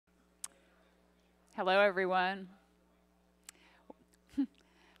Hello, everyone.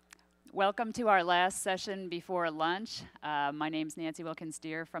 Welcome to our last session before lunch. My name's Nancy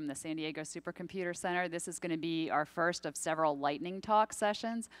Wilkins-Diehr from the San Diego Supercomputer Center. This is going to be our first of several Lightning Talk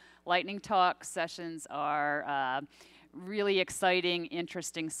sessions. Lightning Talk sessions are really exciting,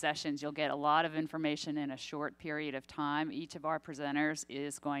 interesting sessions. You'll get a lot of information in a short period of time. Each of our presenters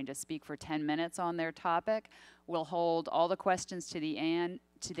is going to speak for 10 minutes on their topic. We'll hold all the questions to the end,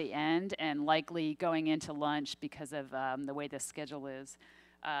 and likely going into lunch because of the way the schedule is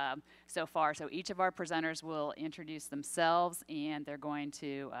so far. So each of our presenters will introduce themselves, and they're going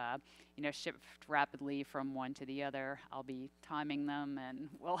to shift rapidly from one to the other. I'll be timing them, and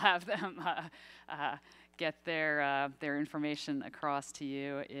we'll have them get their information across to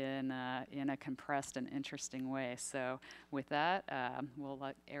you in a compressed and interesting way. So with that, we'll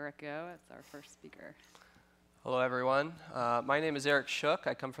let Eric go as our first speaker. Hello, everyone. My name is Eric Shook.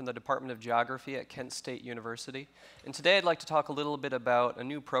 I come from the Department of Geography at Kent State University. And today I'd like to talk a little bit about a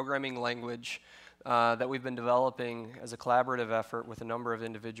new programming language that we've been developing as a collaborative effort with a number of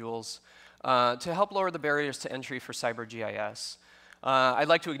individuals to help lower the barriers to entry for CyberGIS. I'd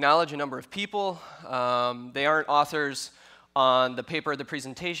like to acknowledge a number of people. They aren't authors on the paper of the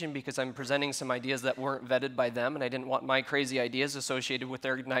presentation because I'm presenting some ideas that weren't vetted by them, and I didn't want my crazy ideas associated with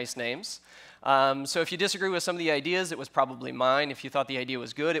their nice names. So if you disagree with some of the ideas, it was probably mine. If you thought the idea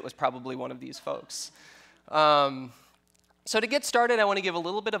was good, it was probably one of these folks. So to get started, I want to give a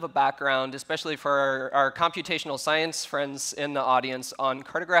little bit of a background, especially for our computational science friends in the audience, on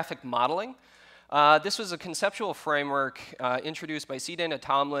cartographic modeling. This was a conceptual framework introduced by C. Dana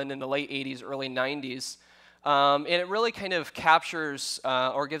Tomlin in the late 80s, early 90s. And it really kind of captures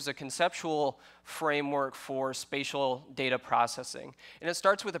or gives a conceptual framework for spatial data processing. And it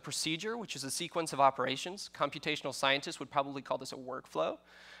starts with a procedure, which is a sequence of operations. Computational scientists would probably call this a workflow.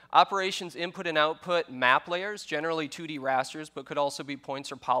 Operations, input and output, map layers, generally 2D rasters, but could also be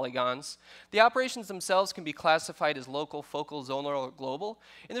points or polygons. The operations themselves can be classified as local, focal, zonal, or global.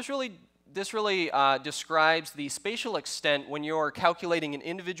 And this really describes the spatial extent when you're calculating an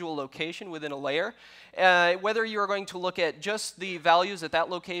individual location within a layer, whether you're going to look at just the values at that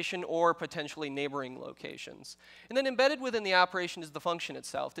location or potentially neighboring locations. And then embedded within the operation is the function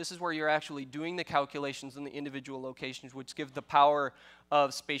itself. This is where you're actually doing the calculations in the individual locations, which give the power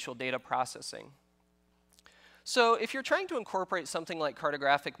of spatial data processing. So if you're trying to incorporate something like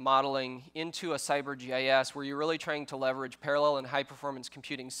cartographic modeling into a CyberGIS where you're really trying to leverage parallel and high-performance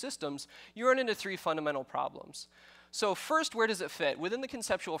computing systems, you run into three fundamental problems. So first, where does it fit? Within the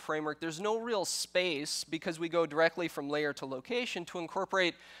conceptual framework, there's no real space, because we go directly from layer to location, to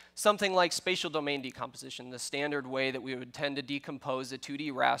incorporate something like spatial domain decomposition, the standard way that we would tend to decompose a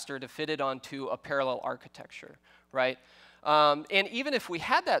 2D raster to fit it onto a parallel architecture, right? And even if we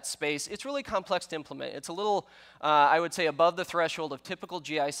had that space, it's really complex to implement. It's a little, I would say, above the threshold of typical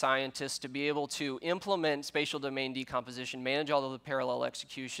GI scientists to be able to implement spatial domain decomposition, manage all of the parallel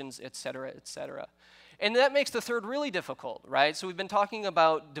executions, et cetera, et cetera. And that makes the third really difficult, right? So we've been talking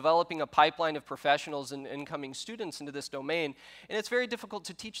about developing a pipeline of professionals and incoming students into this domain, and it's very difficult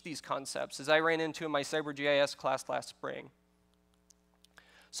to teach these concepts, as I ran into in my CyberGIS class last spring.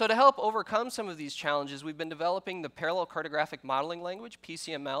 So to help overcome some of these challenges, we've been developing the Parallel Cartographic Modeling Language,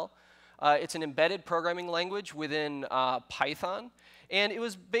 PCML. It's an embedded programming language within Python. And it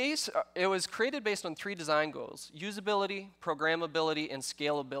was created based on three design goals: usability, programmability, and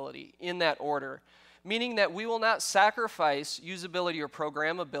scalability, in that order. Meaning that we will not sacrifice usability or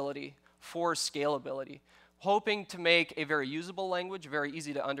programmability for scalability, hoping to make a very usable language, very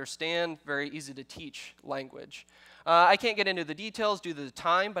easy to understand, very easy to teach language. I can't get into the details due to the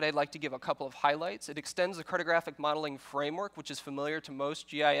time, but I'd like to give a couple of highlights. It extends the cartographic modeling framework, which is familiar to most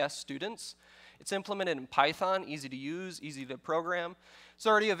GIS students. It's implemented in Python, easy to use, easy to program. It's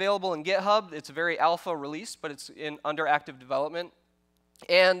already available in GitHub. It's a very alpha release, but it's under active development.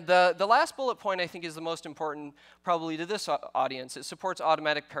 And the last bullet point, I think, is the most important probably to this audience. It supports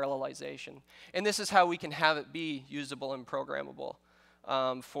automatic parallelization. And this is how we can have it be usable and programmable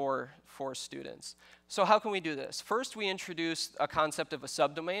for students. So how can we do this? First, we introduced a concept of a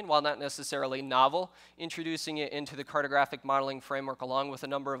subdomain, while not necessarily novel. Introducing it into the cartographic modeling framework along with a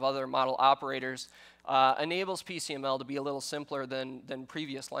number of other model operators enables PCML to be a little simpler than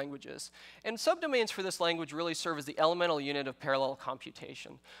previous languages. And subdomains for this language really serve as the elemental unit of parallel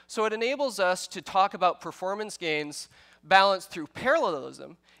computation. So it enables us to talk about performance gains balanced through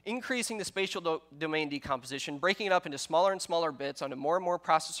parallelism, increasing the spatial domain decomposition, breaking it up into smaller and smaller bits onto more and more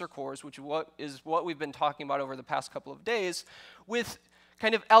processor cores, which is what we've been talking about over the past couple of days, with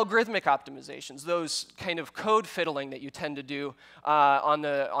kind of algorithmic optimizations, those kind of code fiddling that you tend to do on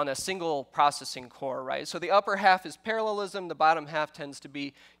a single processing core, right? So the upper half is parallelism, the bottom half tends to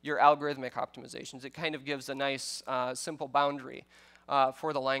be your algorithmic optimizations. It kind of gives a nice, simple boundary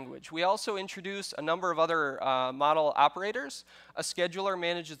for the language. We also introduce a number of other model operators. A scheduler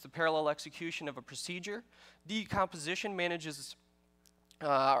manages the parallel execution of a procedure. Decomposition manages,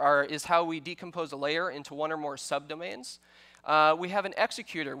 is how we decompose a layer into one or more subdomains. We have an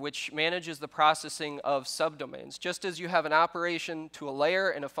executor, which manages the processing of subdomains. Just as you have an operation to a layer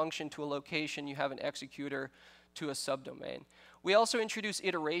and a function to a location, you have an executor to a subdomain. We also introduce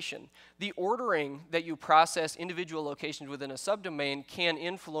iteration. The ordering that you process individual locations within a subdomain can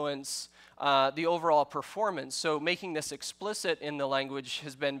influence the overall performance. So making this explicit in the language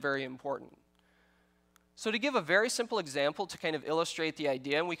has been very important. So to give a very simple example to kind of illustrate the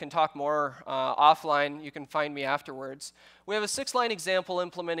idea, and we can talk more offline, you can find me afterwards. We have a 6-line example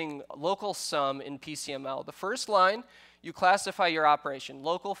implementing local sum in PCML. The first line, you classify your operation,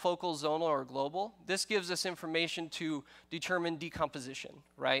 local, focal, zonal, or global. This gives us information to determine decomposition,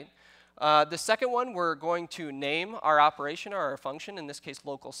 right? The second one, we're going to name our operation or our function, in this case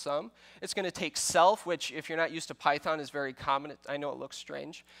local sum. It's going to take self, which if you're not used to Python is very common. I know it looks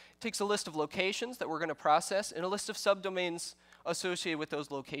strange. It takes a list of locations that we're going to process and a list of subdomains associated with those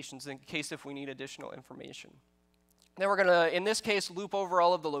locations in case if we need additional information. Then we're going to, in this case, loop over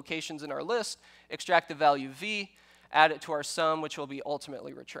all of the locations in our list, extract the value v, add it to our sum, which will be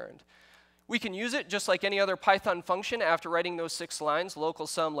ultimately returned. We can use it just like any other Python function after writing those 6 lines, local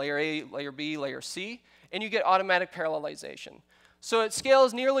sum, layer A, layer B, layer C, and you get automatic parallelization. So it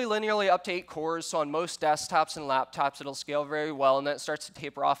scales nearly linearly up to 8 cores, so on most desktops and laptops it'll scale very well, and then it starts to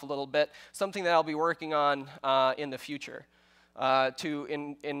taper off a little bit, something that I'll be working on in the future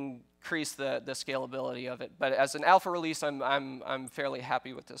to increase the scalability of it. But as an alpha release, I'm fairly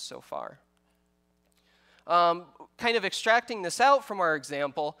happy with this so far. Kind of extracting this out from our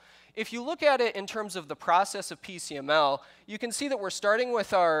example, if you look at it in terms of the process of PCML, you can see that we're starting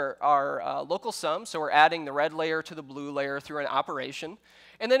with our local sum, so we're adding the red layer to the blue layer through an operation,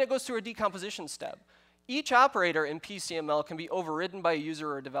 and then it goes through a decomposition step. Each operator in PCML can be overridden by a user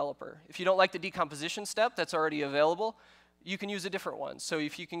or a developer. If you don't like the decomposition step that's already available, you can use a different one. So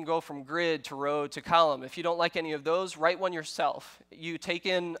if you can go from grid to row to column, if you don't like any of those, write one yourself. You take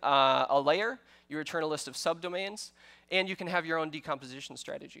in a layer, you return a list of subdomains, and you can have your own decomposition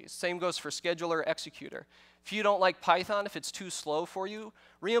strategies. Same goes for scheduler, executor. If you don't like Python, if it's too slow for you,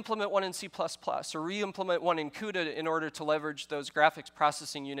 re-implement one in C++ or re-implement one in CUDA in order to leverage those graphics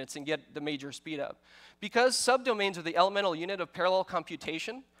processing units and get the major speed up. Because subdomains are the elemental unit of parallel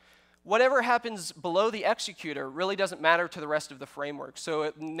computation, whatever happens below the executor really doesn't matter to the rest of the framework. So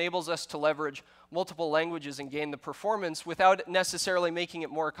it enables us to leverage multiple languages and gain the performance without necessarily making it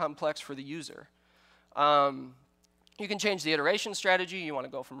more complex for the user. You can change the iteration strategy. You want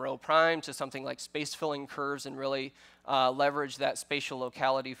to go from row prime to something like space filling curves and really leverage that spatial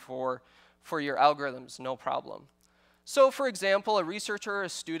locality for your algorithms, no problem. So for example, a researcher or a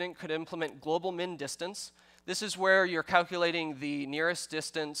student could implement global min distance. This is where you're calculating the nearest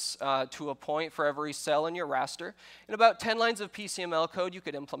distance to a point for every cell in your raster. In about 10 lines of PCML code, you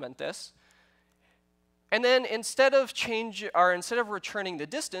could implement this. And then instead of returning the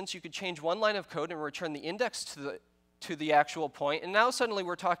distance, you could change one line of code and return the index to the actual point. And now suddenly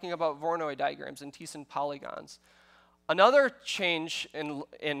we're talking about Voronoi diagrams and Thiessen polygons. Another change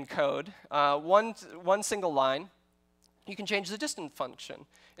in code, one single line, you can change the distance function.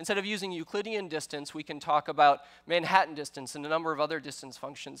 Instead of using Euclidean distance, we can talk about Manhattan distance and a number of other distance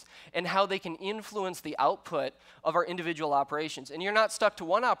functions and how they can influence the output of our individual operations. And you're not stuck to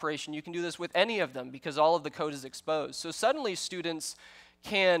one operation. You can do this with any of them because all of the code is exposed. So suddenly students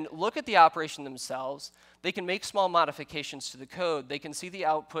can look at the operation themselves. They can make small modifications to the code. They can see the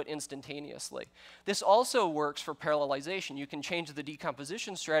output instantaneously. This also works for parallelization. You can change the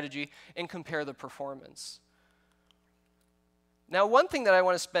decomposition strategy and compare the performance. Now, one thing that I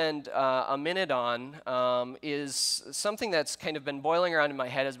want to spend a minute on is something that's kind of been boiling around in my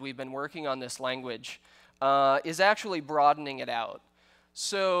head as we've been working on this language, is actually broadening it out.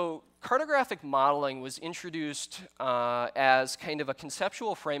 So cartographic modeling was introduced as kind of a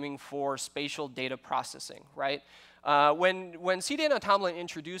conceptual framing for spatial data processing, right? When C. Dana Tomlin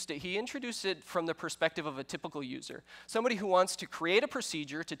introduced it, he introduced it from the perspective of a typical user, somebody who wants to create a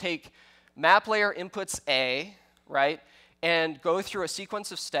procedure to take map layer inputs A, right, and go through a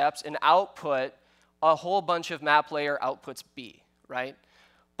sequence of steps and output a whole bunch of map layer outputs B, right?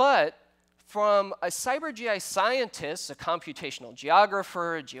 But from a CyberGIS scientist, a computational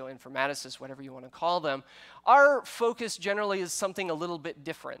geographer, a geoinformaticist, whatever you want to call them, our focus generally is something a little bit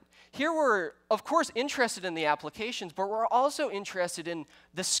different. Here we're, of course, interested in the applications, but we're also interested in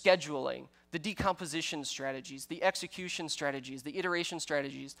the scheduling, the decomposition strategies, the execution strategies, the iteration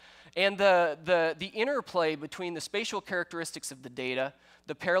strategies, and the interplay between the spatial characteristics of the data,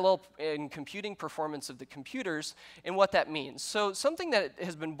 the parallel and computing performance of the computers, and what that means. So something that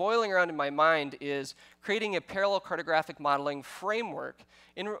has been boiling around in my mind is creating a parallel cartographic modeling framework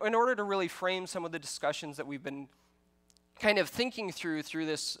in order to really frame some of the discussions that we've been kind of thinking through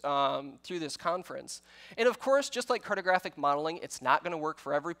this conference. And of course, just like cartographic modeling, it's not going to work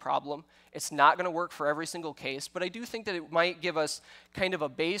for every problem. It's not going to work for every single case. But I do think that it might give us kind of a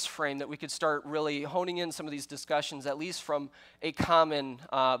base frame that we could start really honing in some of these discussions, at least from a common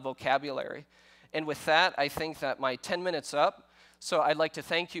vocabulary. And with that, I think that my 10 minutes up. So I'd like to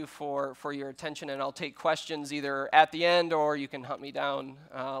thank you for your attention, and I'll take questions either at the end or you can hunt me down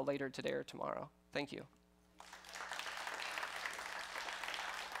later today or tomorrow. Thank you.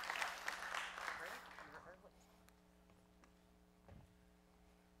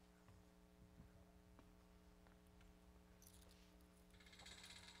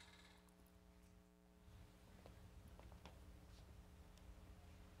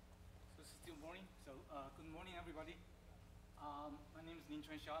 Good morning, everybody. My name is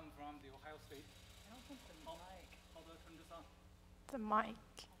Ningchuan Xiao. I'm from the Ohio State. I don't think the mic. How do I turn this on? The mic.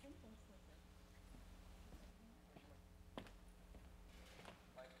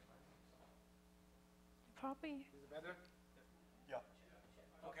 Probably. Is it better? Yeah.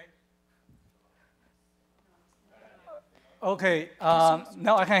 Okay. Okay.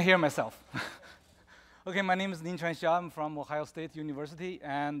 Now I can hear myself. Okay, my name is Ningchuan Xiao. I'm from Ohio State University,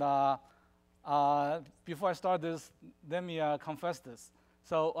 and before I start this, let me confess this.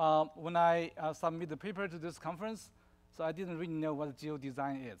 So when I submit the paper to this conference, so I didn't really know what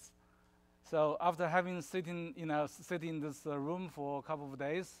geodesign is. So after having sit in this room for a couple of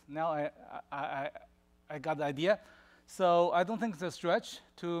days, now I got the idea. So I don't think it's a stretch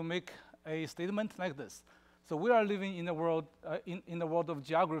to make a statement like this. So we are living in a world in the world of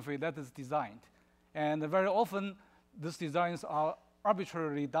geography that is designed, and very often these designs are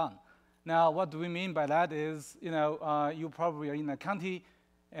arbitrarily done. Now, what do we mean by that is, you probably are in a county,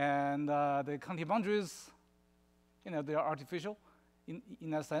 and the county boundaries, they are artificial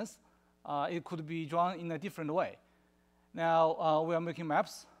in a sense. It could be drawn in a different way. Now, we are making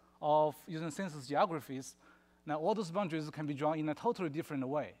maps of using census geographies. Now, all those boundaries can be drawn in a totally different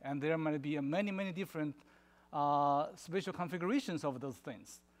way, and there might be many, many different spatial configurations of those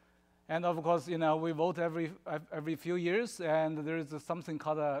things. And of course, we vote every few years, and there is something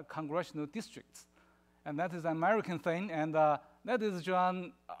called congressional districts, and that is an American thing, and that is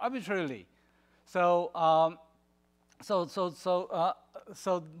drawn arbitrarily. So, so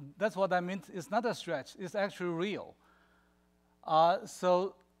that's what I meant. It's not a stretch. It's actually real.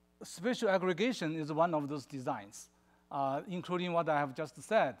 So, spatial aggregation is one of those designs, including what I have just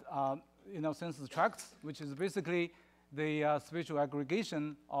said. Census tracts, which is basically the spatial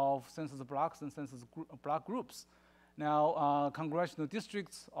aggregation of census blocks and census block groups. Now, congressional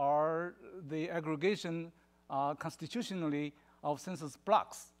districts are the aggregation constitutionally of census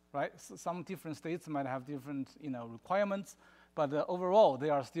blocks, right? So some different states might have different, requirements, but overall, they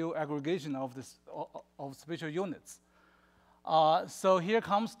are still aggregation of spatial units. So here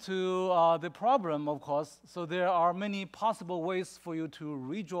comes to the problem, of course. So there are many possible ways for you to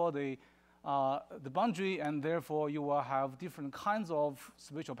redraw the boundary, and therefore you will have different kinds of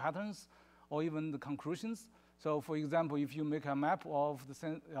spatial patterns or even the conclusions. So for example, if you make a map of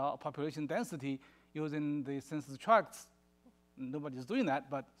the population density using the census tracts, nobody's doing that,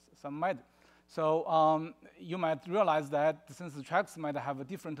 but some might. So you might realize that the census tracts might have a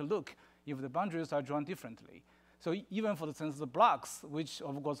different look if the boundaries are drawn differently. So even for the census blocks, which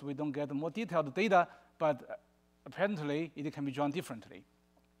of course we don't get more detailed data, but apparently it can be drawn differently.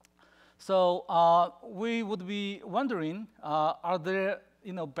 So we would be wondering, are there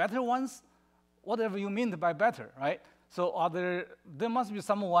better ones? Whatever you mean by better, right? So there must be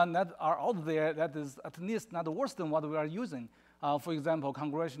someone that are out there that is at least not worse than what we are using. For example,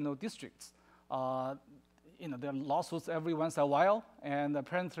 congressional districts. There are lawsuits every once in a while, and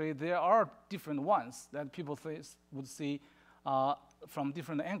apparently there are different ones that people would see from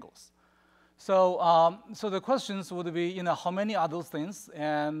different angles. So, so the questions would be, how many are those things?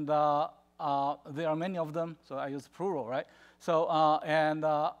 And there are many of them, so I use plural, right? So, and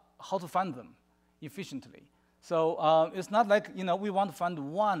how to find them efficiently. So it's not like, we want to find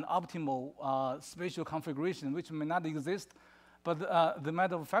one optimal spatial configuration, which may not exist, but the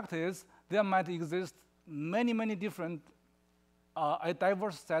matter of fact is there might exist many, many different, a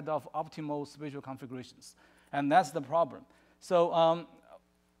diverse set of optimal spatial configurations. And that's the problem. So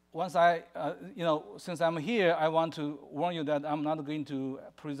once since I'm here, I want to warn you that I'm not going to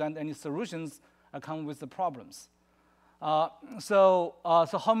present any solutions that come with the problems. So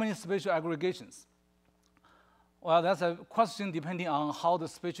how many spatial aggregations? Well, that's a question depending on how the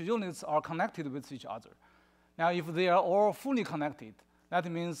spatial units are connected with each other. Now, if they are all fully connected, that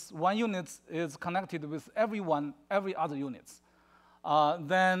means one unit is connected with every other units.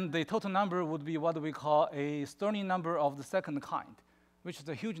 Then the total number would be what we call a Stirling number of the second kind, which is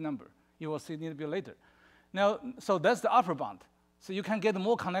a huge number. You will see it a little bit later. Now, so that's the upper bound. So you can get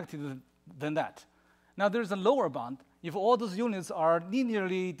more connected than that. Now, there's a lower bound. If all those units are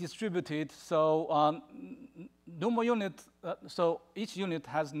linearly distributed, so no more unit, so each unit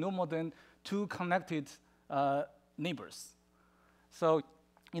has no more than 2 connected neighbors. So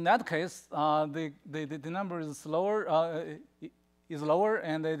in that case, the number is lower,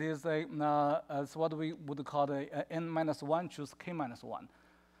 and it is it's what we would call a n-1 choose k-1.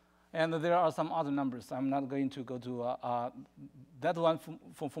 And there are some other numbers. I'm not going to go to that one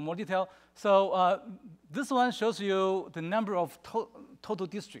for more detail. So this one shows you the number of total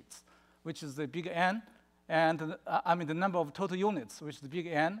districts, which is the big N, and the number of total units, which is the big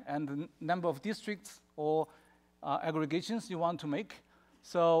N, and the number of districts or aggregations you want to make.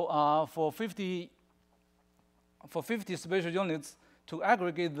 So for 50 spatial units, to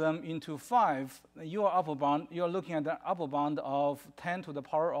aggregate them into 5, your upper bound, you're looking at the upper bound of 10 to the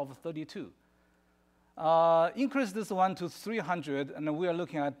power of 32. Increase this one to 300, and we are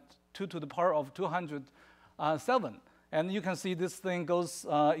looking at 2 to the power of 207. And you can see this thing goes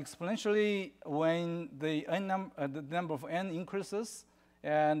exponentially when the number of n increases,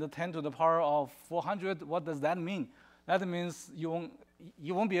 and the 10 to the power of 400. What does that mean? That means you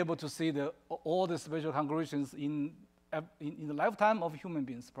won't be able to see all the spatial congruences in the lifetime of human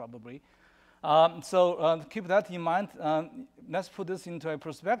beings, probably. So keep that in mind. Let's put this into a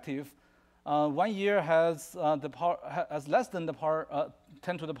perspective. 1 year has less than the power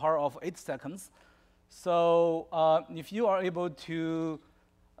 10 to the power of 8 seconds. So if you are able to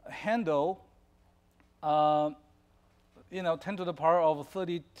handle 10 to the power of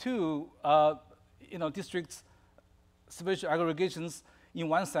 32 districts spatial aggregations in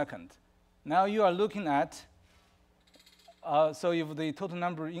 1 second, now you are looking at so if the total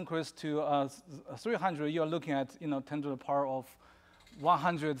number increased to 300, you are looking at 10 to the power of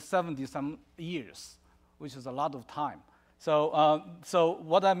 170 some years, which is a lot of time. So so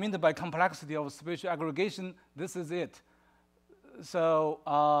what I mean by complexity of spatial aggregation, this is it. So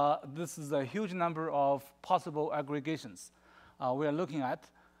this is a huge number of possible aggregations we are looking at.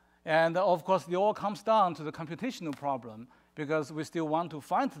 And of course, it all comes down to the computational problem, because we still want to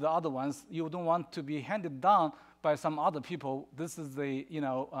find the other ones. You don't want to be handed down by some other people. This is the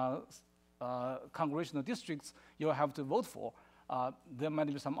congressional districts you have to vote for. There might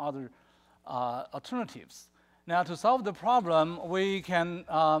be some other alternatives. Now, to solve the problem, we can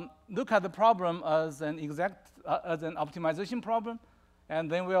look at the problem as an optimization problem, and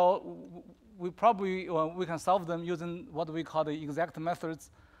then we can solve them using what we call the exact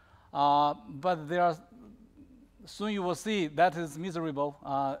methods. But there are, soon you will see that is miserable.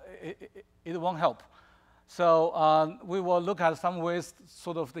 It won't help. So we will look at some ways,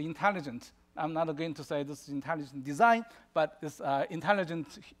 sort of the intelligent. I'm not going to say this is intelligent design, but it's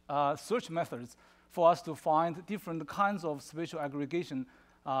intelligent search methods for us to find different kinds of spatial aggregation,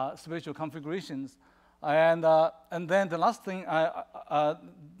 spatial configurations. And then the last thing,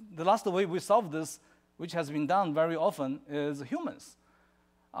 the last way we solve this, which has been done very often, is humans.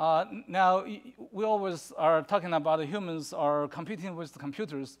 Now, we always are talking about the humans are competing with the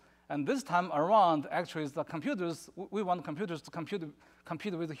computers. And this time around, actually, it's the computers. We want computers to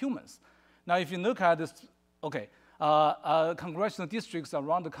compete with the humans. Now, if you look at this, congressional districts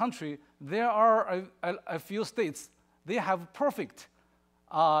around the country, there are a few states. They have perfect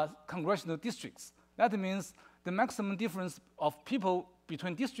congressional districts. That means the maximum difference of people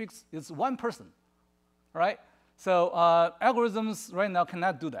between districts is 1 person, right? So algorithms right now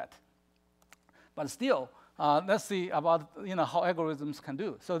cannot do that. But still, let's see about how algorithms can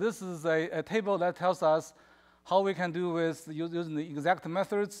do. So this is a table that tells us how we can do with using the exact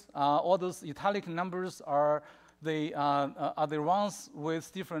methods. All those italic numbers are the runs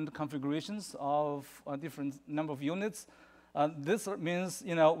with different configurations of a different number of units. This means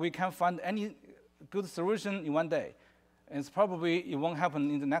we can't find any good solution in 1 day. And it won't happen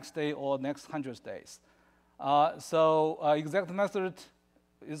in the next day or next 100 days. So exact method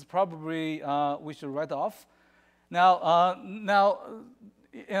is probably we should write off. Now,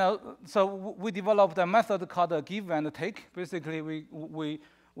 so we developed a method called a give and take. Basically, we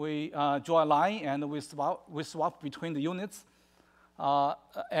we draw a line and we swap between the units.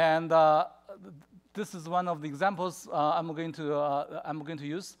 This is one of the examples I'm going to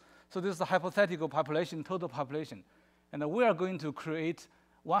use. So this is a hypothetical population, total population. And we are going to create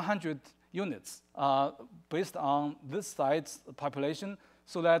 100 units based on this side's population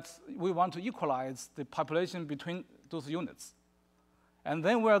so that we want to equalize the population between those units. And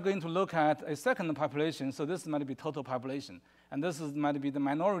then we are going to look at a second population. So this might be total population. And this might be the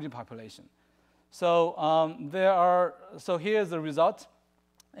minority population. So so here's the result.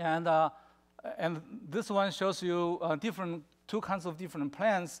 And this one shows you two kinds of different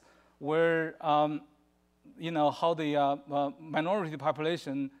plans where how the minority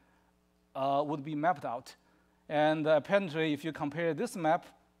population would be mapped out. And apparently, if you compare this map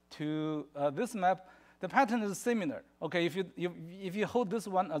to this map, the pattern is similar. Okay, if you hold this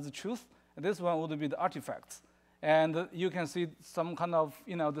one as the truth, this one would be the artifacts. And you can see some kind of,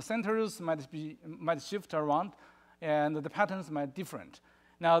 the centers might shift around, and the patterns might be different.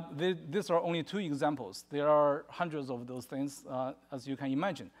 Now, these are only two examples. There are hundreds of those things, as you can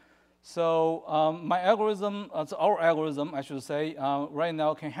imagine. So my algorithm, our algorithm, I should say, right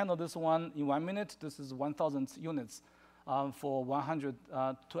now can handle this one in 1 minute. This is 1,000 units for 100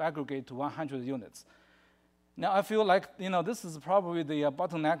 to aggregate to 100 units. Now I feel like this is probably the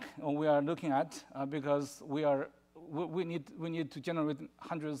bottleneck we are looking at because we need to generate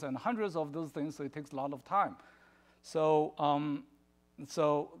hundreds and hundreds of those things, so it takes a lot of time. So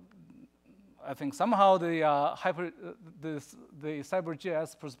I think somehow the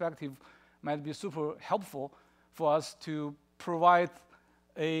CyberGIS perspective might be super helpful for us to provide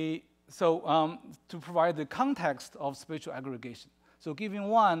the context of spatial aggregation. So given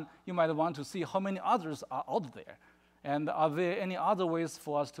one, you might want to see how many others are out there, and are there any other ways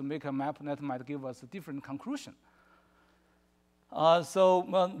for us to make a map that might give us a different conclusion.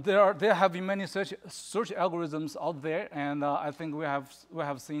 There have been many search algorithms out there, and I think we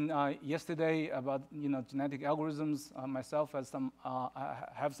have seen yesterday about genetic algorithms. Myself I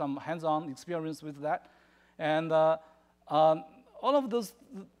have some hands-on experience with that, and all of those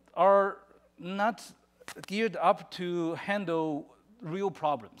are not geared up to handle real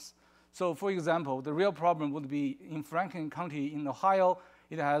problems. So, for example, the real problem would be in Franklin County in Ohio.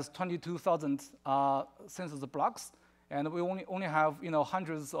 It has 22,000 census blocks. And we only have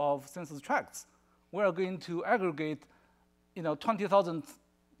hundreds of census tracts. We are going to aggregate 20,000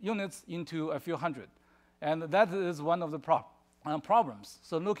 units into a few hundred, and that is one of the problems.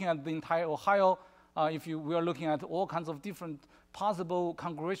 So looking at the entire Ohio, we are looking at all kinds of different possible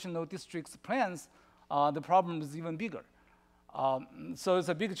congressional districts plans, the problem is even bigger. So it's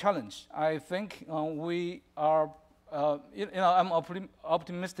a big challenge. I think we are, I'm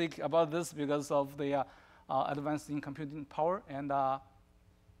optimistic about this because of the advance in computing power and the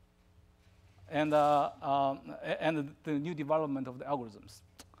new development of the algorithms.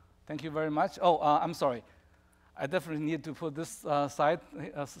 Thank you very much. Oh, I'm sorry. I definitely need to put this slide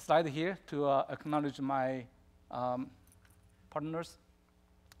here to acknowledge my partners.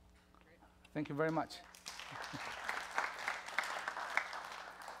 Thank you very much.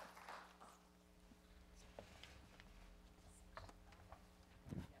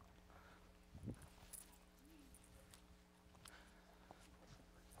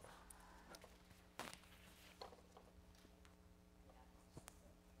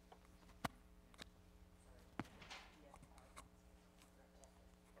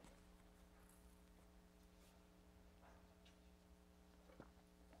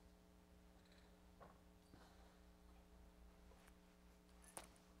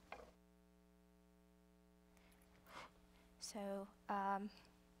 So,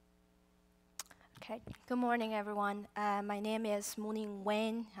 okay, good morning, everyone. My name is Mu-Ning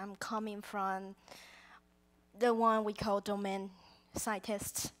Wang. I'm coming from the one we call domain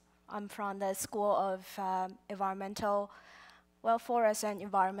scientists. I'm from the School of Forest and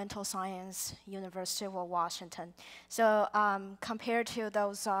Environmental Science, University of Washington. So compared to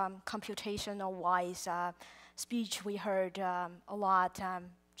those computational-wise speech we heard a lot,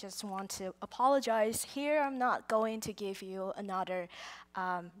 just want to apologize here. I'm not going to give you another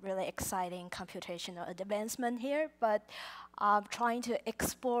really exciting computational advancement here, but I'm trying to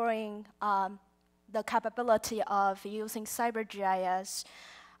exploring the capability of using CyberGIS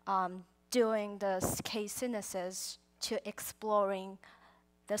doing the case synthesis to exploring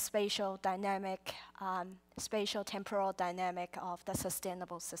the spatial dynamic, spatial temporal dynamic of the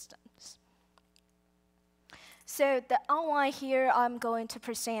sustainable systems. So the outline here I'm going to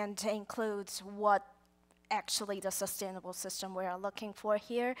present includes what actually the sustainable system we are looking for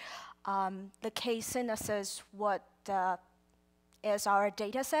here. The case synthesis, what is our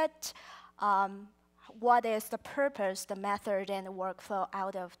data set? What is the purpose, the method, and the workflow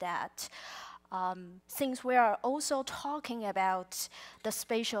out of that? Since we are also talking about the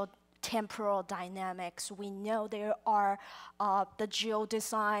spatial temporal dynamics, we know there are the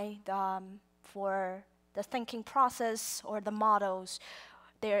geodesign for the thinking process or the models.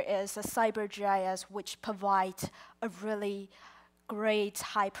 There is a CyberGIS which provides a really great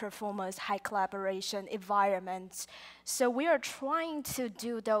high performance, high collaboration environment. So we are trying to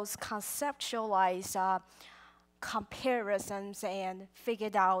do those conceptualized comparisons and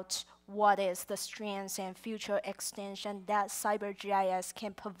figured out what is the strengths and future extension that CyberGIS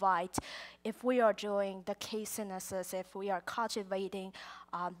can provide if we are doing the case synthesis, if we are cultivating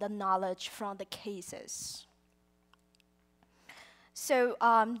the knowledge from the cases. So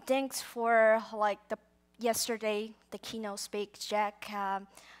thanks for yesterday, the keynote speak, Jack,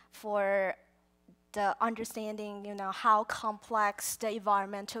 for the understanding, how complex the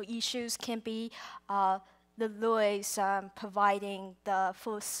environmental issues can be. The Louis providing the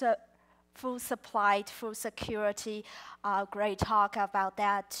full supply, full security, great talk about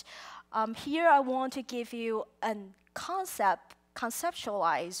that. Here I want to give you a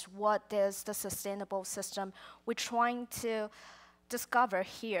conceptualize what is the sustainable system we're trying to discover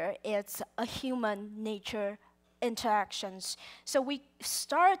here. It's a human-nature interactions. So we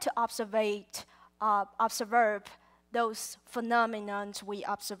start to observe those phenomena we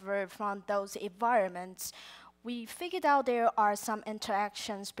observe from those environments. We figured out there are some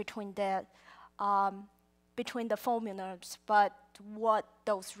interactions between the formulas, but what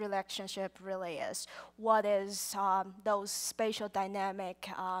those relationship really is, what is those spatial dynamic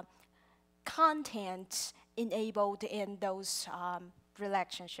content enabled in those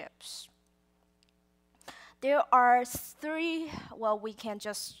relationships. There are three, well, we can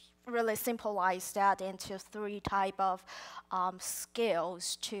just really simplify that into three type of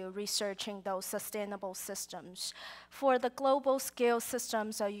scales to researching those sustainable systems. For the global scale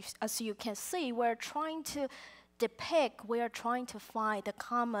systems, as you can see, we're trying to depict, we're trying to find the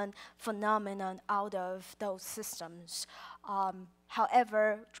common phenomenon out of those systems.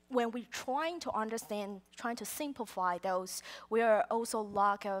 However, when we're trying to understand, trying to simplify those, we are also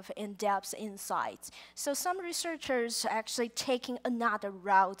lack of in-depth insights. So some researchers are actually taking another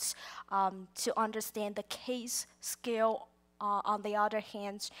route to understand the case scale. On the other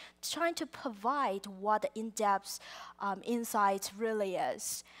hand, trying to provide what the in-depth insights really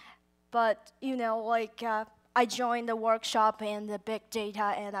is. But I joined the workshop in the big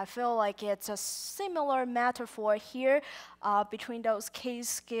data, and I feel like it's a similar metaphor here between those case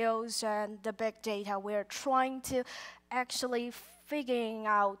scales and the big data. We're trying to actually figuring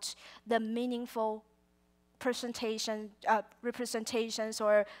out the meaningful representations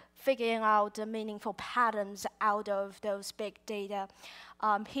or figuring out the meaningful patterns out of those big data.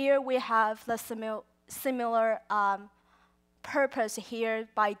 Here we have the similar purpose here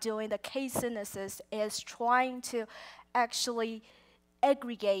by doing the case synthesis is trying to actually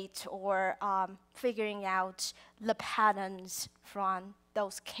aggregate or figuring out the patterns from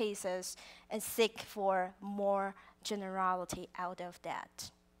those cases and seek for more generality out of that.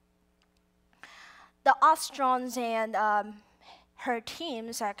 The Ostrons and her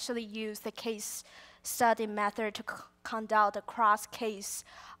teams actually use the case study method to conduct a cross-case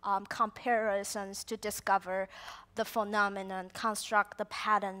comparisons to discover the phenomenon, construct the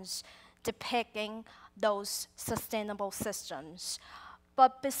patterns depicting those sustainable systems.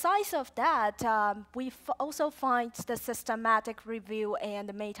 But besides of that, we also find the systematic review and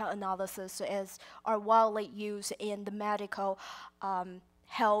the meta-analysis are widely used in the medical,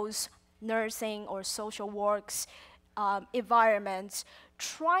 health, nursing, or social works environments,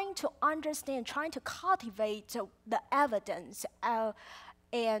 trying to understand, trying to cultivate the evidence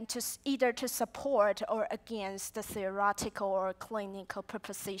and either to support or against the theoretical or clinical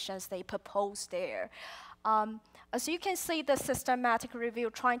propositions they propose there. As you can see, the systematic review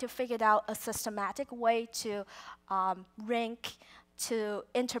trying to figure out a systematic way to rank, to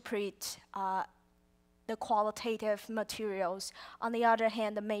interpret the qualitative materials. On the other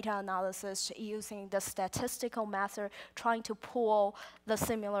hand, the meta-analysis using the statistical method, trying to pull the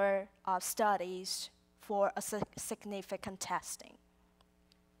similar studies for a significant testing.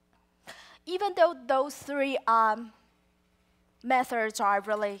 Even though those three methods are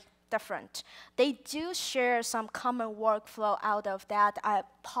really different, they do share some common workflow out of that. I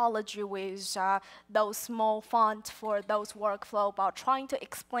apologize with those small font for those workflow, but trying to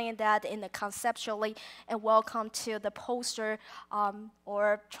explain that in a conceptually, and welcome to the poster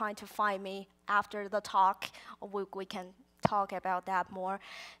or trying to find me after the talk. We can talk about that more.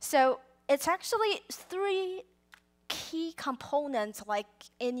 So it's actually three key components, like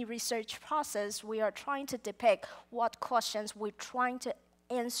any research process, we are trying to depict what questions we're trying to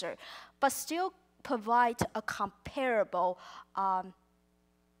answer, but still provide a comparable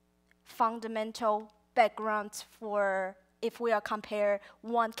fundamental background for if we are compare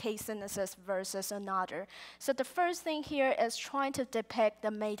one case synthesis versus another. So the first thing here is trying to depict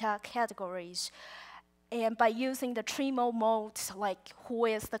the meta categories. And by using the three modes, like who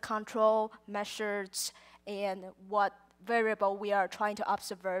is the control, measures, and what variable we are trying to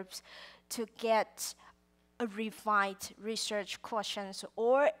observe, to get a refined research questions.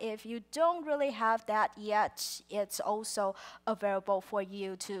 Or if you don't really have that yet, it's also available for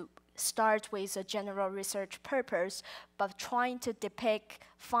you to start with a general research purpose, but trying to depict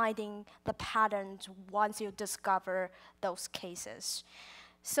finding the patterns once you discover those cases.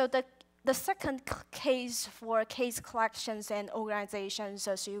 So the second case for case collections and organizations,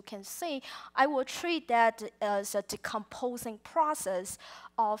 as you can see, I will treat that as a decomposing process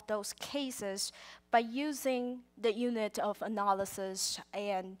of those cases by using the unit of analysis.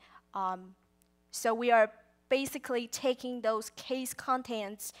 And so we are basically taking those case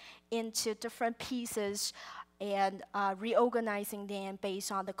contents into different pieces and reorganizing them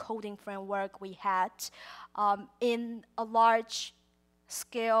based on the coding framework we had. In a large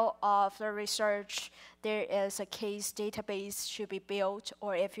scale of the research, there is a case database should be built,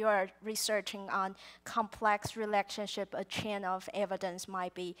 or if you are researching on complex relationship, a chain of evidence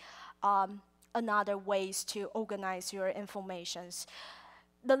might be another ways to organize your informations.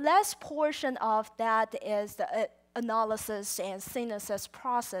 The last portion of that is the analysis and synthesis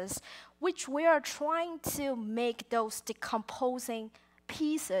process, which we are trying to make those decomposing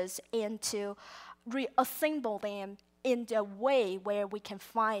pieces into reassemble them in the way where we can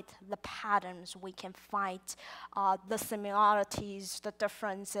find the patterns, we can find the similarities, the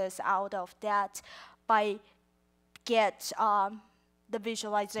differences out of that by get the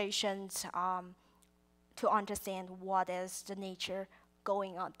visualizations to understand what is the nature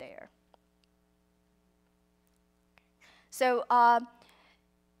going on there. So,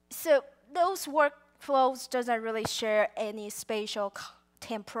 so those workflows doesn't really share any spatial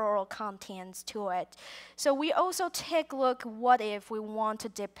temporal contents to it. So we also take a look, what if we want to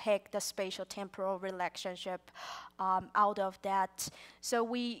depict the spatial temporal relationship out of that. So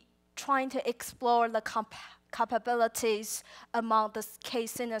we trying to explore the capabilities among the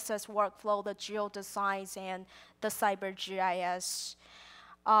case synthesis workflow, the geodesigns, and the CyberGIS.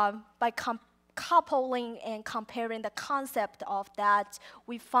 By coupling and comparing the concept of that,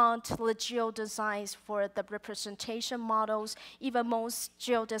 we found the geodesigns for the representation models. Even most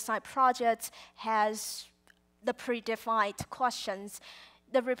geodesign projects has the predefined questions.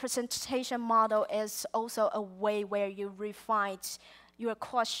 The representation model is also a way where you refine your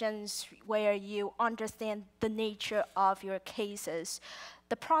questions, where you understand the nature of your cases.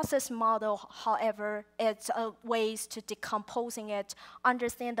 The process model, however, it's a ways to decomposing it,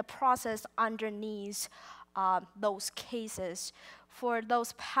 understand the process underneath those cases. For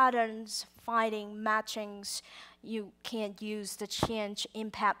those patterns, finding matchings, you can use the change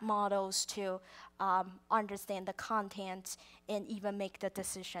impact models to understand the content and even make the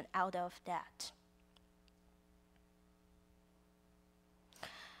decision out of that.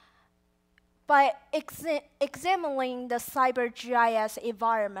 By examining the CyberGIS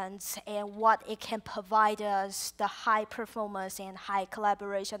environments and what it can provide us, the high performance and high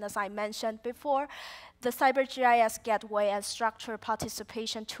collaboration, as I mentioned before, the CyberGIS Gateway and Structured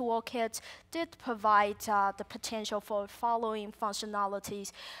Participation Toolkit did provide the potential for following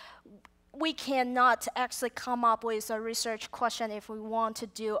functionalities. We cannot actually come up with a research question if we want to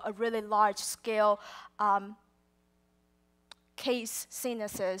do a really large-scale case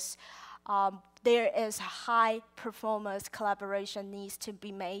synthesis. There is high performance collaboration needs to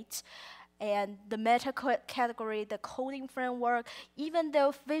be made. And the meta category, the coding framework, even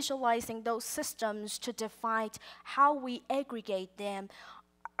though visualizing those systems to define how we aggregate them,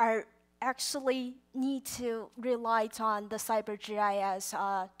 are actually need to rely on the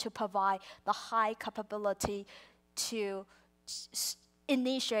CyberGIS to provide the high capability to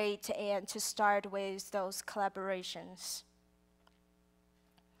initiate and to start with those collaborations.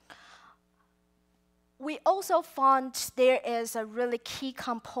 We also found there is a really key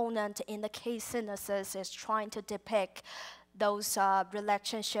component in the case synthesis is trying to depict those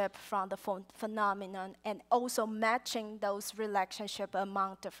relationships from the phenomenon and also matching those relationships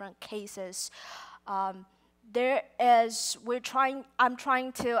among different cases. I'm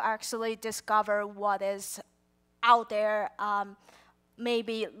trying to actually discover what is out there,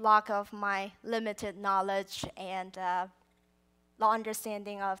 maybe lack of my limited knowledge and the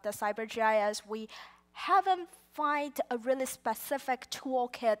understanding of the CyberGIS. We haven't find a really specific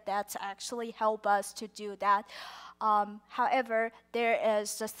toolkit that's actually help us to do that. However, there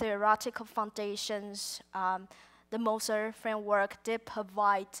is the theoretical foundations. The Moser framework did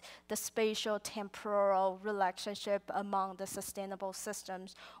provide the spatial-temporal relationship among the sustainable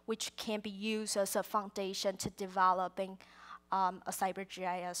systems, which can be used as a foundation to developing a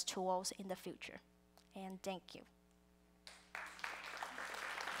CyberGIS tools in the future. And thank you.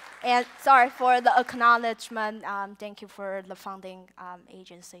 And sorry for the acknowledgement. Thank you for the funding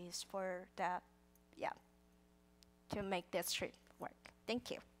agencies for that, to make this trip work. Thank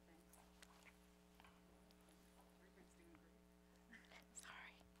you.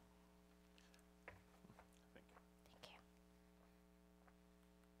 Sorry. Thank you.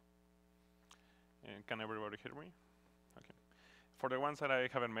 And can everybody hear me? Okay. For the ones that I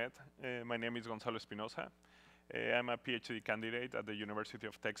haven't met, my name is Gonzalo Espinoza. I'm a PhD candidate at the University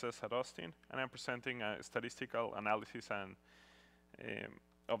of Texas at Austin, and I'm presenting a statistical analysis and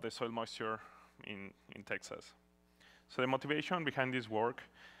of the soil moisture in Texas. So the motivation behind this work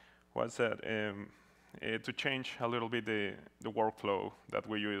was that to change a little bit the workflow that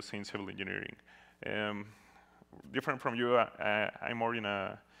we use in civil engineering. Different from you, I'm more in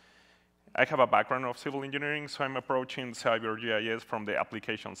a, I have a background of civil engineering, so I'm approaching CyberGIS from the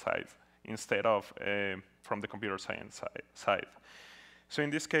application side instead of from the computer science side. So in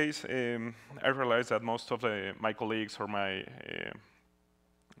this case, I realized that most of my colleagues or my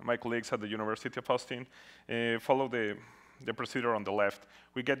colleagues at the University of Austin follow the procedure on the left.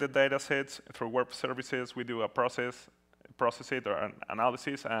 We get the data sets through web services, we do a process it or an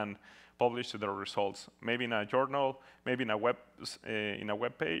analysis and publish the results, maybe in a journal, maybe in a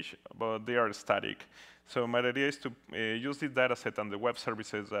web page, but they are static. So my idea is to use this data set and the web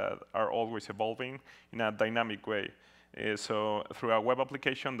services that are always evolving in a dynamic way. So through a web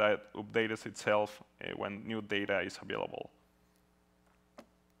application that updates itself when new data is available.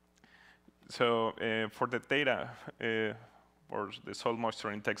 So for the data, or the soil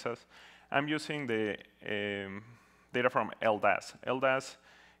moisture in Texas, I'm using the data from LDAS. LDAS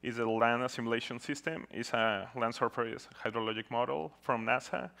is a land assimilation system. It's a land surface hydrologic model from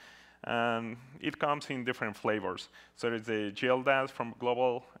NASA. And it comes in different flavors. So there's the GLDAS from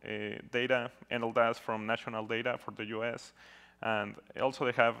global data, NLDAS from national data for the US. And also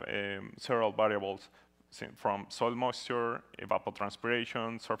they have several variables from soil moisture,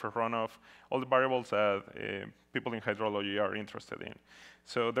 evapotranspiration, surface runoff, all the variables that people in hydrology are interested in.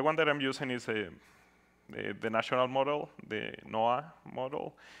 So the one that I'm using is the national model, the NOAA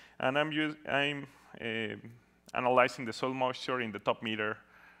model. And I'm analyzing the soil moisture in the top meter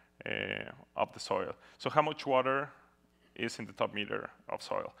of the soil. So how much water is in the top meter of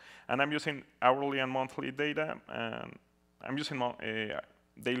soil. And I'm using hourly and monthly data, and I'm using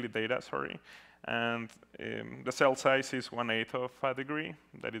daily data, sorry. And the cell size is 1/8 of a degree.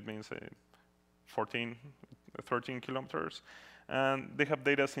 That it means 13 kilometers. And they have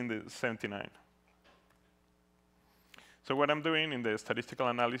data in the 79. So what I'm doing in the statistical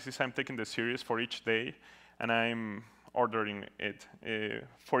analysis, I'm taking the series for each day, and I'm ordering it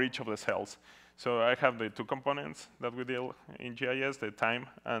for each of the cells. So I have the two components that we deal in GIS, the time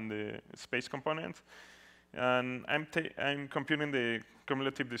and the space component. And I'm computing the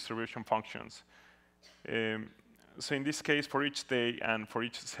cumulative distribution functions. So in this case, for each day and for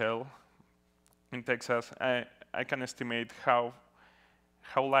each cell in Texas, I can estimate how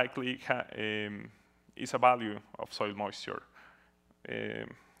likely is a value of soil moisture.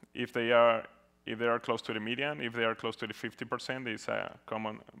 If they are close to the median, if they are close to the 50%, it's a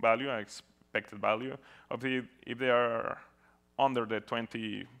common value, an expected value. If they are under the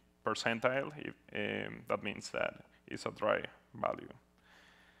 20 percentile, that means that it's a dry value.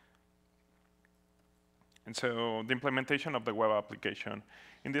 And so the implementation of the web application.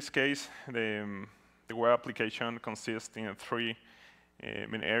 In this case, the web application consists in three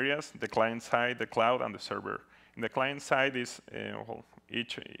main areas: the client side, the cloud, and the server. In the client side is, well,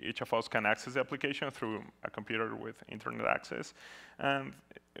 each of us can access the application through a computer with internet access.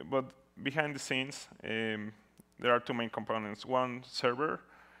 But behind the scenes, there are two main components. One, server,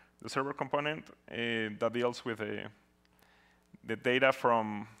 the server component that deals with the data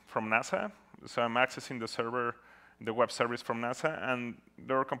from NASA. So I'm accessing the server, the web service from NASA, and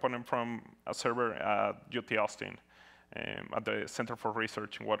the other component from a server at UT Austin, at the Center for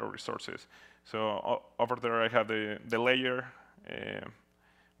Research in Water Resources. So over there I have the layer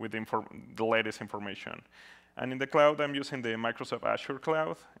with the latest information. And in the cloud, I'm using the Microsoft Azure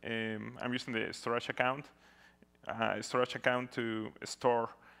cloud. I'm using the storage account to store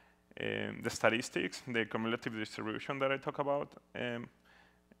the statistics, the cumulative distribution that I talk about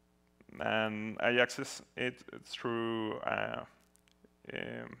and I access it through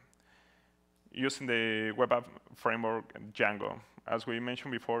using the web app framework Django. As we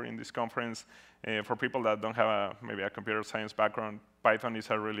mentioned before in this conference, for people that don't have maybe a computer science background, Python is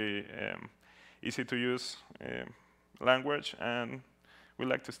a really easy to use language, and we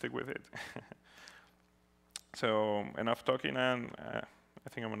like to stick with it. So enough talking, and I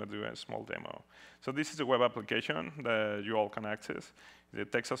think I'm going to do a small demo. So this is a web application that you all can access, the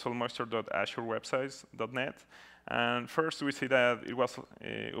texasolmoisture.azurewebsites.net. And first, we see that it was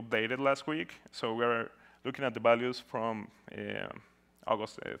updated last week. So we're looking at the values from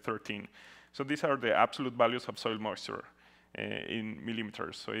August 13. So these are the absolute values of soil moisture in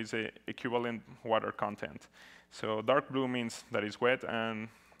millimeters. So it's the equivalent water content. So dark blue means that it's wet, and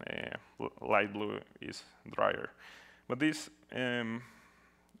light blue is drier. But this,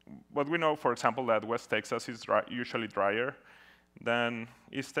 what we know, for example, that West Texas is usually drier than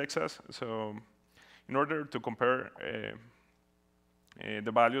East Texas. So in order to compare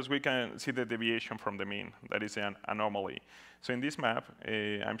the values, we can see the deviation from the mean. That is an anomaly. So in this map,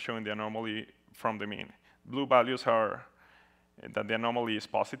 I'm showing the anomaly from the mean. Blue values are that the anomaly is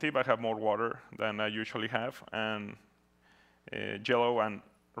positive. I have more water than I usually have. And yellow and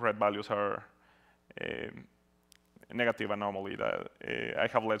red values are negative anomaly, that I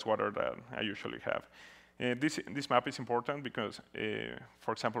have less water than I usually have. This map is important because,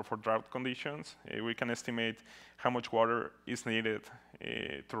 for example, for drought conditions, we can estimate how much water is needed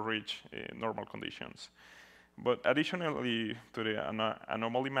to reach normal conditions. But additionally to the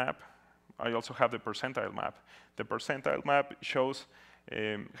anomaly map, I also have the percentile map. The percentile map shows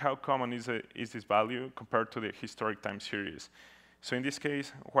how common is this value compared to the historic time series. So in this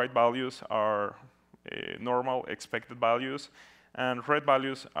case, white values are normal expected values, and red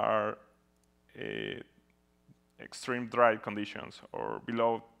values are extreme dry conditions, or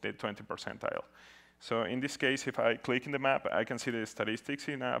below the 20th percentile. So in this case, if I click in the map, I can see the statistics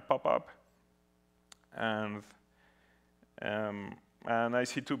in a pop-up, and I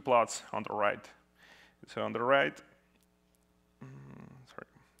see two plots on the right. So on the right,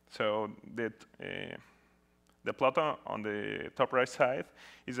 so the plot on the top right side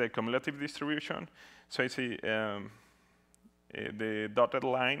is a cumulative distribution. So I see the dotted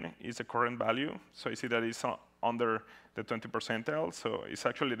line is the current value. So I see that it's under the 20th percentile. So it's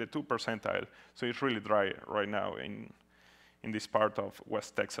actually the 2nd percentile. So it's really dry right now in this part of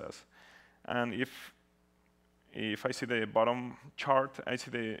West Texas. And if I see the bottom chart, I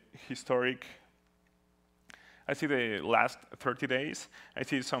see the historic. I see the last 30 days. I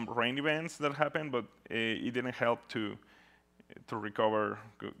see some rain events that happened, but it didn't help to recover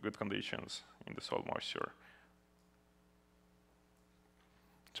good conditions in the soil moisture.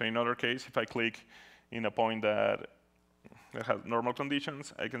 So in other case, if I click in a point that has normal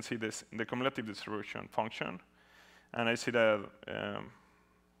conditions, I can see this in the cumulative distribution function, and I see that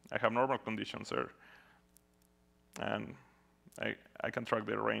I have normal conditions there, and I can track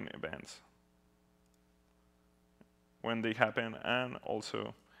the rain events when they happen, and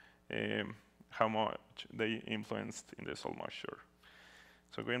also how much they influenced in the soil moisture.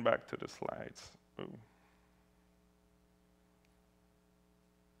 So going back to the slides. Ooh.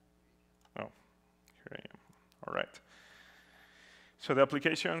 Oh, here I am. All right. So the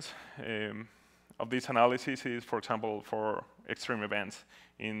applications of this analysis is, for example, for extreme events.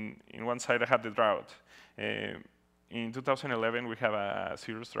 In one side, I have the drought. In 2011, we have a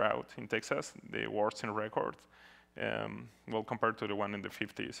serious drought in Texas, the worst in record. Well, compared to the one in the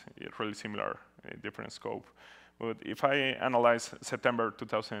 50s, it's really similar, different scope. But if I analyze September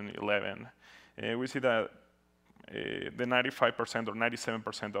 2011, we see that the 95% or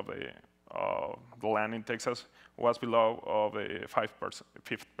 97% of the land in Texas was below of the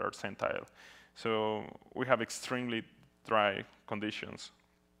 5th percentile. So we have extremely dry conditions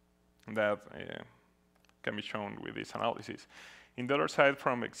that can be shown with this analysis. In the other side,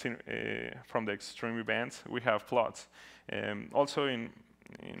 from the extreme events, we have floods. Also in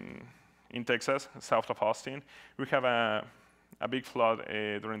Texas, south of Austin, we have a big flood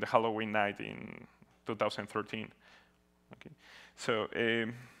during the Halloween night in 2013. Okay. So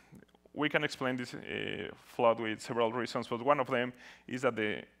we can explain this flood with several reasons, but one of them is that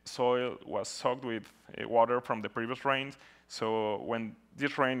the soil was soaked with water from the previous rains. So when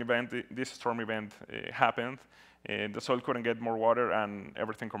this rain event, this storm event happened, the soil couldn't get more water, and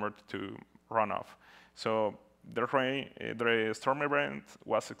everything converted to runoff. So the storm event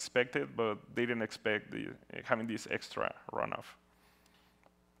was expected, but they didn't expect having this extra runoff.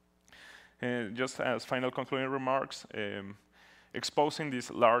 Just as final concluding remarks, exposing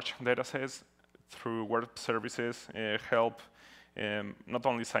these large data sets through web services help not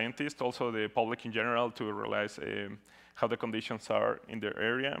only scientists, also the public in general, to realize how the conditions are in their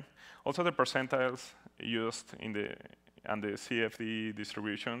area. Also the percentiles used in and the CFD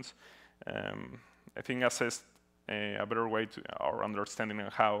distributions, I think assessed a better way to our understanding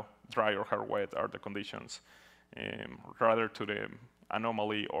of how dry or how wet are the conditions, rather to the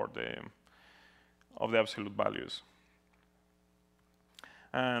anomaly or of the absolute values.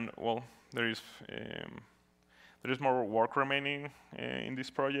 And well, there is more work remaining in this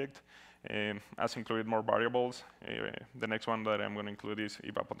project, as included more variables. The next one that I'm going to include is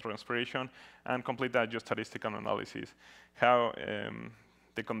evapotranspiration, and complete that geostatistical analysis, how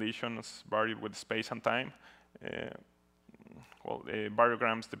the conditions vary with space and time.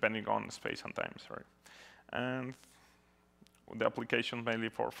 Variograms depending on space and time, sorry. And the application mainly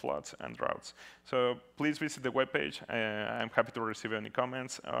for floods and droughts. So please visit the webpage. I'm happy to receive any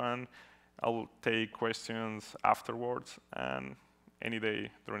comments, and I'll take questions afterwards and any day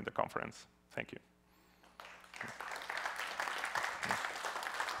during the conference. Thank you.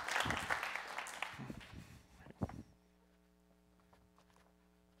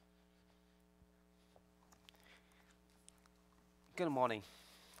 Good morning.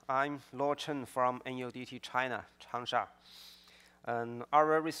 I'm Chen from NUDT China, Changsha. And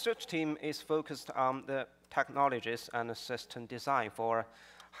our research team is focused on the technologies and system design for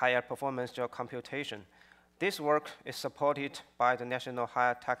higher performance geocomputation. This work is supported by the National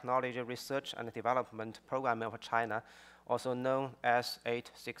Higher Technology Research and Development Program of China, also known as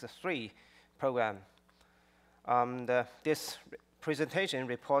 863 program. This presentation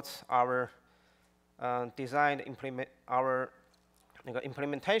reports our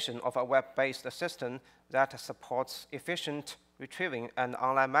implementation of a web-based system that supports efficient retrieving and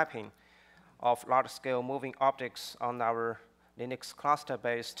online mapping of large-scale moving objects on our Linux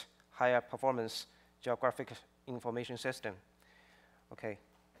cluster-based higher performance geographic information system. Okay.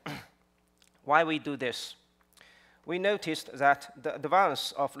 Why we do this? We noticed that the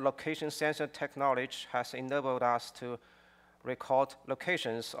advance of location sensor technology has enabled us to record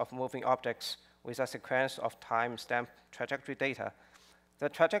locations of moving objects with a sequence of time-stamp trajectory data. The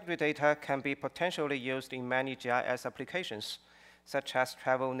trajectory data can be potentially used in many GIS applications, such as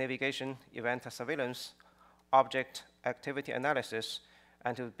travel navigation, event surveillance, object activity analysis,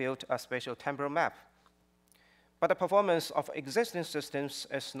 and to build a spatial temporal map. But the performance of existing systems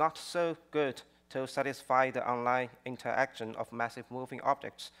is not so good to satisfy the online interaction of massive moving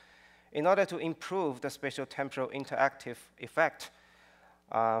objects. In order to improve the spatial temporal interactive effect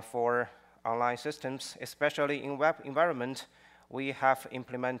for online systems, especially in web environment, we have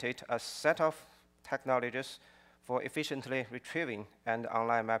implemented a set of technologies for efficiently retrieving and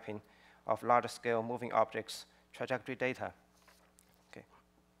online mapping of large-scale moving objects trajectory data. Okay.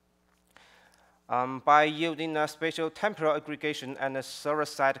 By using spatial temporal aggregation and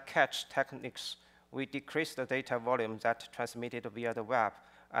server-side cache techniques, we decrease the data volume that transmitted via the web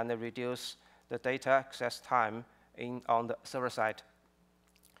and reduce the data access time on the server side.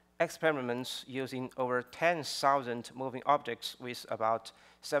 Experiments using over 10,000 moving objects with about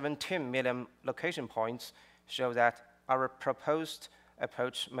 17 million location points show that our proposed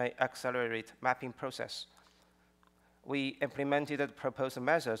approach may accelerate mapping process. We implemented the proposed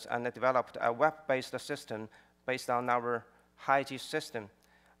methods and developed a web-based system based on our HiGIS system.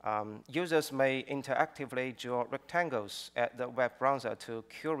 Users may interactively draw rectangles at the web browser to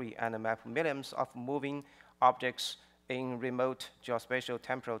query and map millions of moving objects in remote geospatial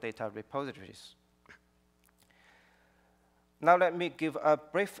temporal data repositories. Now let me give a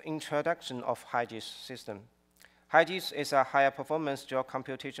brief introduction of HiGIS system. HiGIS is a higher performance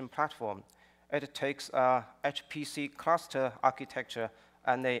geocomputation platform. It takes a HPC cluster architecture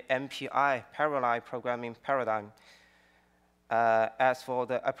and a MPI parallel programming paradigm. As for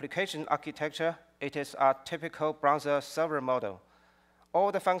the application architecture, it is a typical browser server model.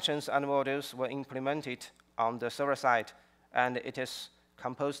 All the functions and modules were implemented on the server side, and it is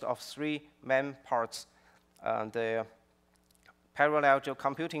composed of 3 main parts: the parallel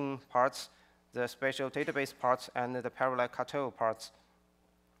geocomputing parts, the spatial database parts, and the parallel control parts.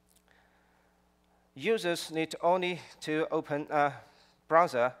 Users need only to open a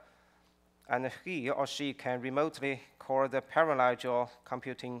browser, and he or she can remotely call the parallel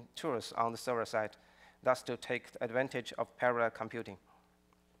geocomputing tools on the server side, thus to take advantage of parallel computing.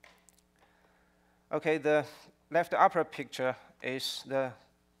 Okay, the left upper picture is the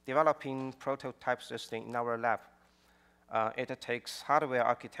developing prototype system in our lab. It takes hardware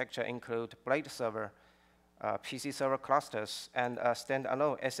architecture include blade server, PC server clusters, and a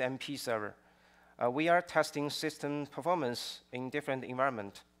standalone SMP server. We are testing system performance in different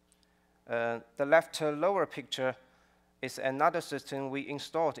environments. The left lower picture is another system we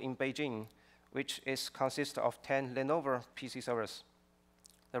installed in Beijing, which consists of 10 Lenovo PC servers.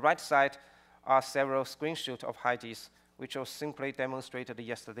 The right side are several screenshots of HyGIS, which was simply demonstrated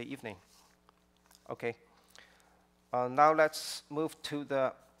yesterday evening. Okay. Now let's move to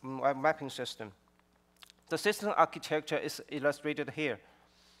the mapping system. The system architecture is illustrated here,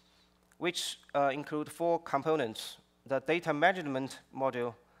 which include 4 components: the data management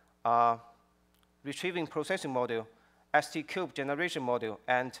module, retrieving processing module, ST-cube generation module,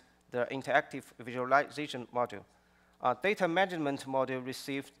 and the interactive visualization module. Data management module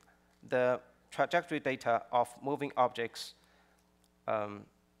received the trajectory data of moving objects,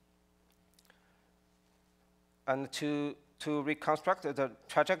 and to reconstruct the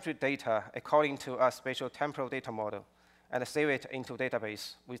trajectory data according to a spatial temporal data model and save it into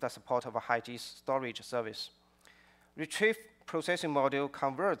database with the support of a HyGIS storage service. Retrieve processing module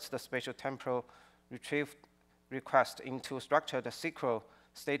converts the spatial temporal retrieved request into structured SQL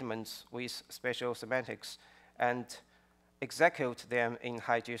statements with spatial semantics and execute them in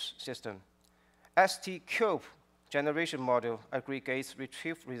HyGIS system. ST-cube generation module aggregates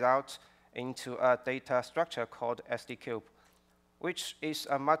retrieved results into a data structure called ST-cube, which is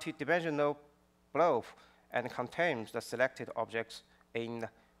a multi-dimensional blob and contains the selected objects in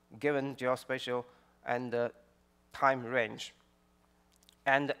given geospatial and time range.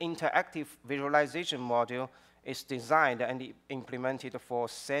 And the interactive visualization module is designed and implemented for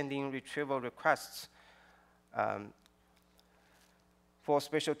sending retrieval requests for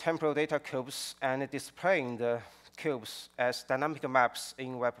spatial temporal data cubes and displaying the cubes as dynamic maps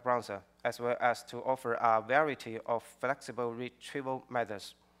in web browser, as well as to offer a variety of flexible retrieval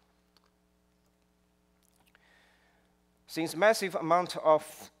methods. Since massive amount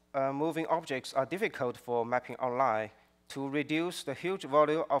of moving objects are difficult for mapping online, to reduce the huge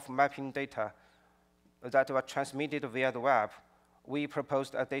volume of mapping data that were transmitted via the web, we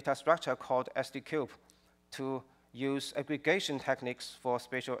proposed a data structure called ST-cube to use aggregation techniques for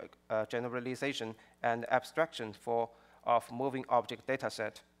spatial generalization and abstraction of moving object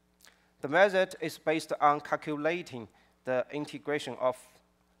dataset. The method is based on calculating the integration of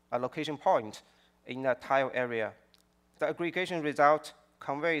a location point in a tile area. The aggregation result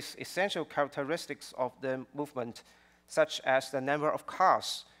conveys essential characteristics of the movement, such as the number of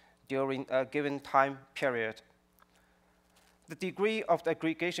cars during a given time period. The degree of the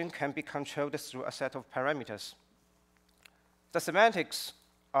aggregation can be controlled through a set of parameters. The semantics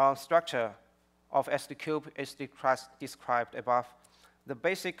structure of ST-cube is described above. The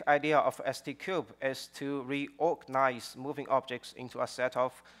basic idea of ST-cube is to reorganize moving objects into a set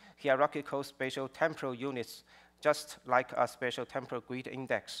of hierarchical spatial temporal units, just like a spatial temporal grid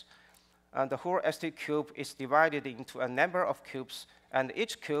index. And the whole ST-cube is divided into a number of cubes, and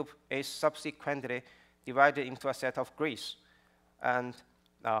each cube is subsequently divided into a set of grids. And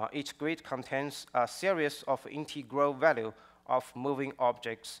each grid contains a series of integral value of moving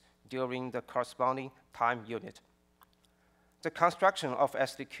objects during the corresponding time unit. The construction of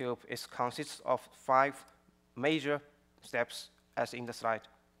ST-cube consists of 5 major steps, as in the slide.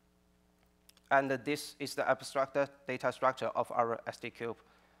 And this is the abstracted data structure of our ST-cube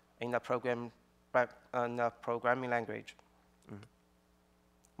in the programming language.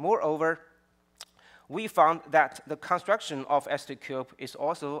 Moreover, we found that the construction of ST-cube is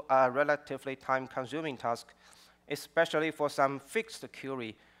also a relatively time-consuming task, especially for some fixed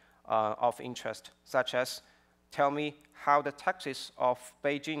query of interest, such as tell me how the taxis of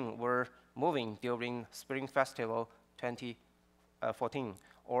Beijing were moving during Spring Festival 2014,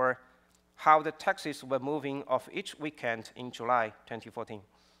 or how the taxis were moving of each weekend in July 2014.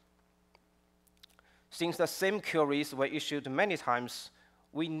 Since the same queries were issued many times,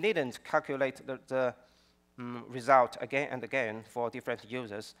 we needn't calculate the result again and again for different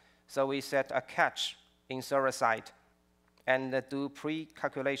users, so we set a cache in server side and do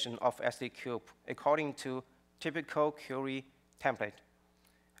pre-calculation of ST-cube according to typical query template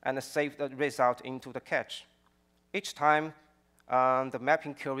and save the result into the cache. Each time the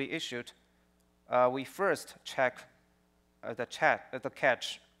mapping query issued, we first check the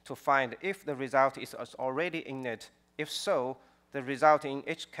cache to find if the result is already in it. If so, the result in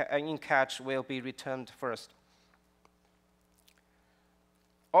each cache will be returned first.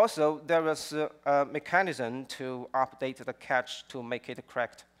 Also, there was a mechanism to update the cache to make it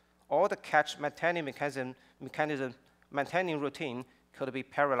correct. All the cache maintaining maintaining routine could be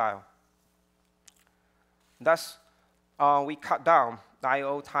parallel. Thus, we cut down the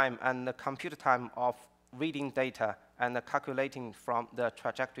I/O time and the compute time of reading data and calculating from the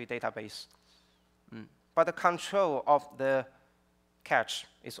trajectory database. But the control of the cache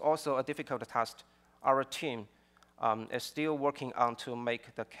is also a difficult task. Our team is still working on to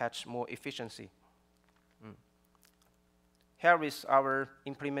make the catch more efficiency. Here is our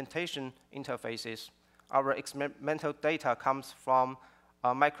implementation interfaces. Our experimental data comes from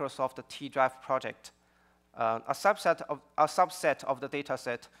a Microsoft T-Drive project. A subset of the data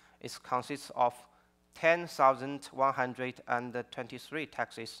set consists of 10,123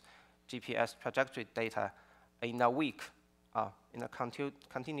 taxis GPS trajectory data in a week, in a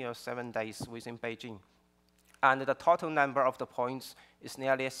continuous 7 days within Beijing. And the total number of the points is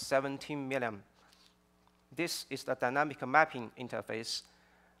nearly 17 million. This is the dynamic mapping interface,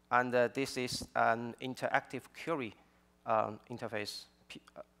 and this is an interactive query interface.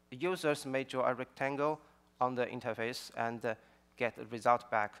 Users may draw a rectangle on the interface and get the result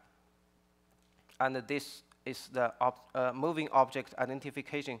back. And this is the moving object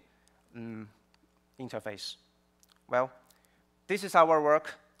identification interface. Well, this is our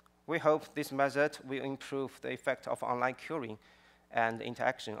work. We hope this method will improve the effect of online querying and the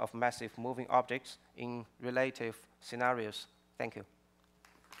interaction of massive moving objects in relative scenarios. Thank you.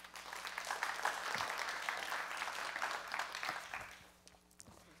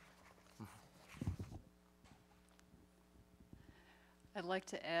 I'd like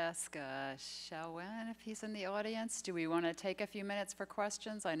to ask Xiao if he's in the audience. Do we want to take a few minutes for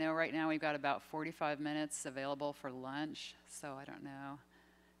questions? I know right now we've got about 45 minutes available for lunch, so I don't know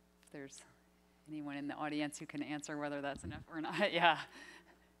if there's anyone in the audience who can answer whether that's enough or not. Yeah.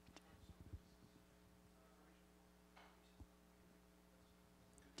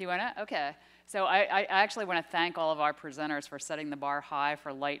 Do you want to? Okay. So I actually want to thank all of our presenters for setting the bar high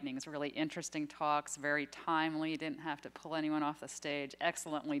for Lightning. It's really interesting talks, very timely. Didn't have to pull anyone off the stage.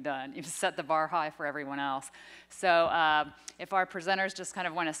 Excellently done. You've set the bar high for everyone else. So if our presenters just kind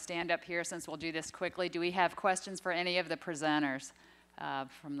of want to stand up here, since we'll do this quickly, do we have questions for any of the presenters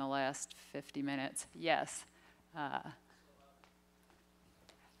from the last 50 minutes? Yes.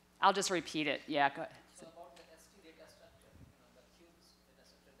 I'll just repeat it. Yeah, go ahead. So about the ST data structure, the cubes data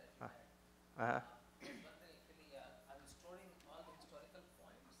structure that you had. I'm storing all the historical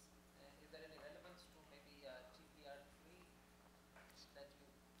points. Is there any relevance to maybe TPR3 that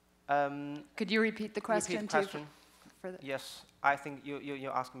you? Could you repeat the question, too? Yes, I think you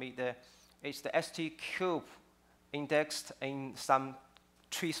asked me, is the ST cube indexed in some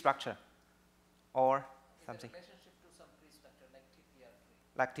tree structure or something? Relationship to some tree structure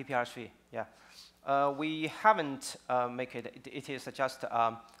like TPR3. Like TPR3, yeah. We haven't make it. It is just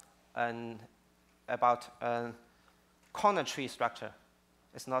about a corner tree structure.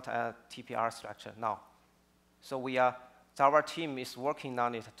 It's not a TPR structure now. So our team is working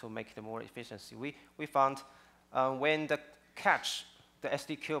on it to make it more efficiency. We found when the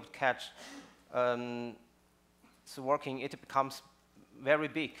ST cube catch is working, it becomes very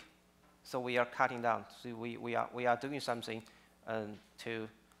big. So we are cutting down. So we are doing something to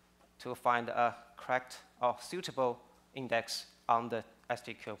find a correct or suitable index on the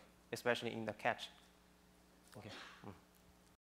ST cube, especially in the catch. Okay.